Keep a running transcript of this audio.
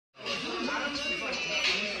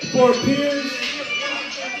for peers,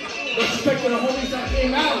 respect to the homies that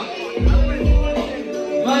came out.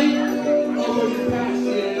 Life over the past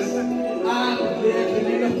years, I've been living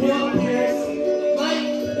in the for peers. Life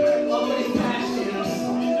over the past years,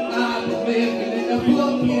 I've been living in the for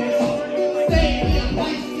peers. Staying in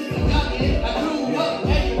place since I got it. I grew up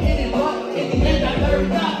educated, but in the end I learned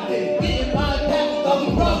nothing. Getting my tax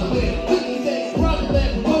dollar struggling, cookies ain't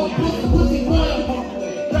struggling, going pussy boy.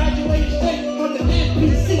 Graduated straight from the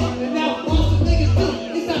NPC, and now all some niggas do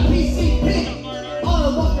is that PCP. All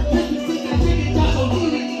I want for Christmas is that chicken job on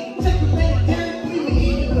DVD. Check the legendary queen we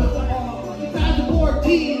eat with us all. Time to pour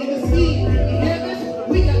tea in the sea. You hear this?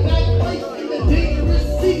 We got nice place in the dangerous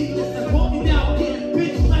city. Just to walk me down, getting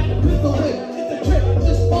bitches like a pistol whip. It's a trip,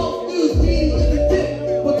 just false news, media is a tip.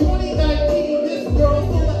 For 2019, this girl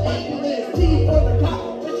full of ambulance. T for the cop,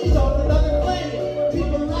 and she's on another planet.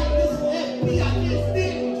 People like this for FBI can't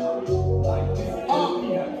stand it.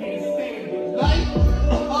 Life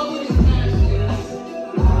over these past years,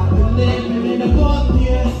 I've been living in the fourth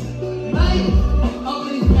years. Life over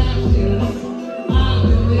these past years, I've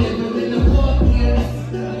been living in the fourth years.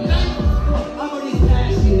 Life over these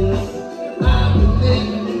past years, I've been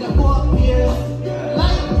living in the fourth years.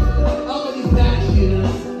 Life over these past years,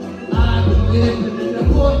 I've been living in the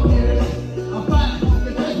fourth years. I'm fine,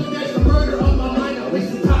 because there's a murder on my mind, I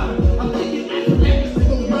waste some time. I'm thinking after every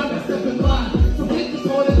single run I step in line. So hit this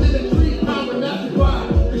order in the tree, power not to grind.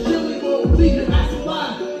 The surely won't leave your ass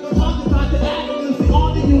alive. The talk is not the avenues, they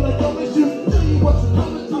on to you like no issues. Tell you what you're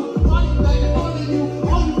coming to, body like it's on you.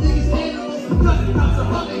 All you niggas animals, the bloody cops are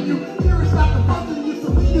hunting you. Terrorists not confronting you, so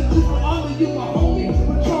leave the truth are under you, my homie.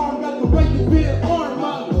 But charm got the right to bear arm,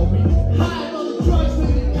 my homie. High on the drugs,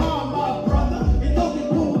 living calm, my brother. And don't get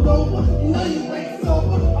pulled over, you know you ain't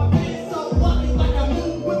sober. I'm being so lucky like I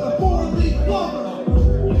moved with a 4-leaf clover.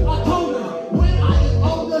 I told her, when I get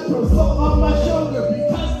older, throw salt on my shoulder.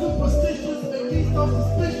 Because superstitious make me so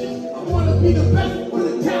suspicious. I wanna be the best for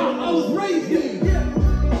the town I was raised in.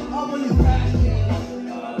 Over these past years,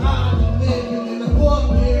 I've been living in the fourth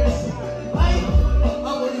years. Life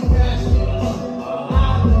over these past years,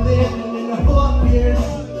 I've been living in the fourth years.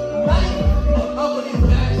 Life over these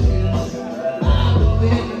past years, I've been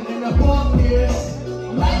living in the fourth years.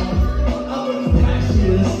 Life over these past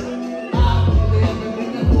years, I've been living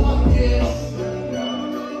in the fourth years.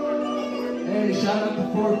 Hey, shout out to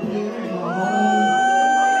 4 peers, my home.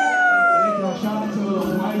 Thank y'all. Shout out to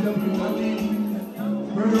YWW.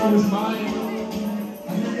 Murder was mine. I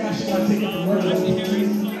think I should not take it to murder.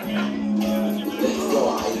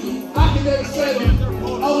 I can never say them.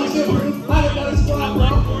 Always different. I don't got a spot, bro.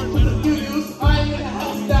 With a few views, I ain't in the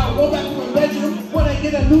house now. Go back to my bedroom. When I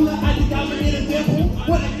get a Lula, I think I'm gonna get a dimple.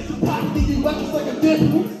 When I get some property, you weapons like a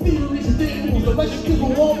dimple. Thievery's a dimple. The legend for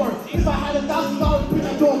Walmart. If I had $1,000, bring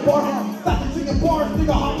that door bar hard. Stop the singing bars,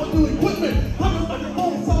 nigga, hop on new equipment. I'm in like a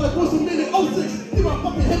phone, sound like what's a minute 06. Think my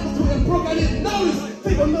fucking head was and broke, I didn't notice.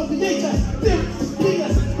 Think I'm no VHS, damn, this is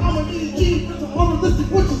BS. I'm a need a G, for some unrealistic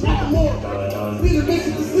witches, like more. Need to make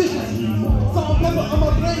some decisions. Salt and pepper, I'm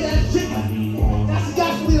a brain ass chicken. That's the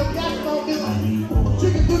gasoline, I'm gassing on millions.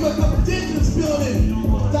 Drinking through my cup of dish spilling in.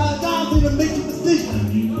 $1 need to make some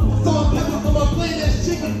decisions. Salt and pepper, I'm a plain ass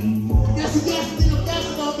chicken. That's the gasoline, I'm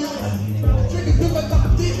gassing on millions. Drinking through my cup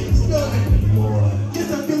of dish spilling in.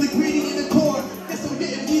 Guess I'm feeling greedy in the core. Guess I'm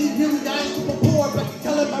getting needy, really nice, super poor. But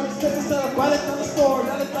tell him I respect myself, right at the store.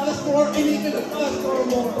 Not a dollar store, ain't even a dollar store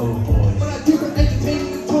more. What I do for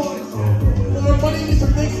entertainment and toys. More money means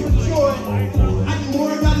some things for joy. I can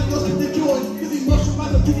more about it, those with the joy. Cause emotional by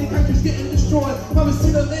the freaking country's getting destroyed. Probably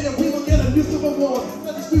sooner or later we will get a new civil war.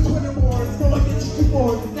 Let the streets win the war, it's gonna get you too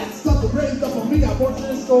bored. That's something raised up on me, I worked in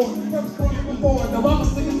the store. Never spoken before, now I'm a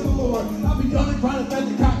singing to the Lord. I'll be young and grinding back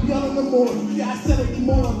to cop, young no more. Yeah, I said it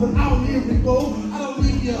more, but I don't need to go. I don't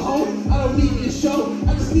need your hoe, I don't need your show.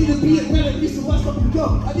 I just need to be a better piece of what's up and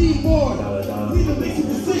go. I need more, need to make some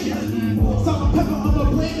decisions. Salt and pepper, I'm a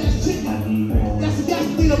plain ass chicken. That's the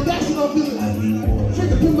gasoline, I'm gassing on feelings.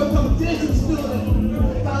 Drink a pimp, I'm dancing, spilling it.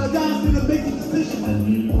 $1 need to make some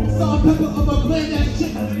decisions. Salt and pepper, I'm a plain ass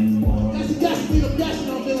chicken. That's the gasoline, I'm gassing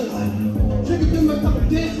on feelings. Drink a pimp, I'm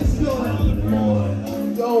dancing, spilling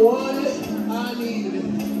it. Don't want it, I need it.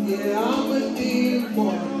 Yeah, I'ma need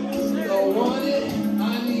more. Don't want it,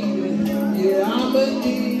 I need it. Yeah, I'ma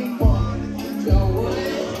need more. Don't want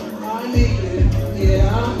it, I need it.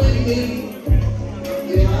 Yeah, I'ma need.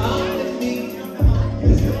 Yeah, I'ma need.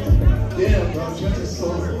 Damn, bro, dread is so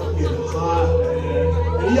fucking hot,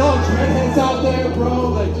 man. And y'all dreadheads out there, bro,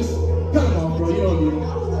 like just cut it off, bro. You don't need it.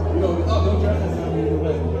 You don't need. Oh, no dreadheads out here.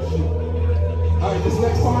 Shit. All right, this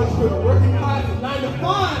next song is for the working class, 9 to 5.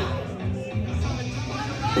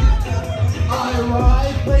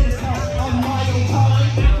 arrive, latest house on my own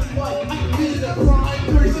time. Acting like I committed a crime.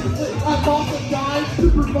 36 lit, I'm off a dime.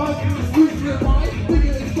 Supervisor is losing your mind.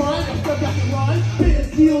 Thinking it's crime, I step back and rhyme. Pay a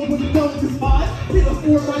deal when you know it's high. Hit a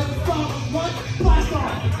 4 right to stop, run, blast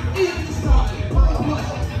off. In the sky,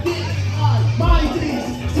 my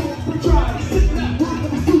days, so we're trying. Sitting that word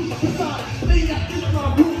of a suit beside. Laying out this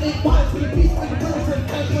my room ain't wide. For the peace like a person,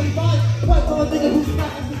 1025. Fight for a nigga who's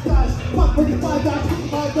smacking the skies. Fuck 45 guys,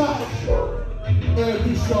 55 guys.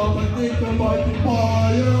 Every shot I think I might get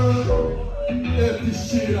fired. Every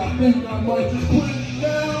shit I think I might just put it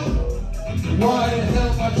down. Why the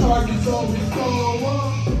hell my charges always go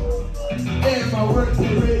up? And my work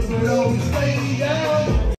rate would always stay down.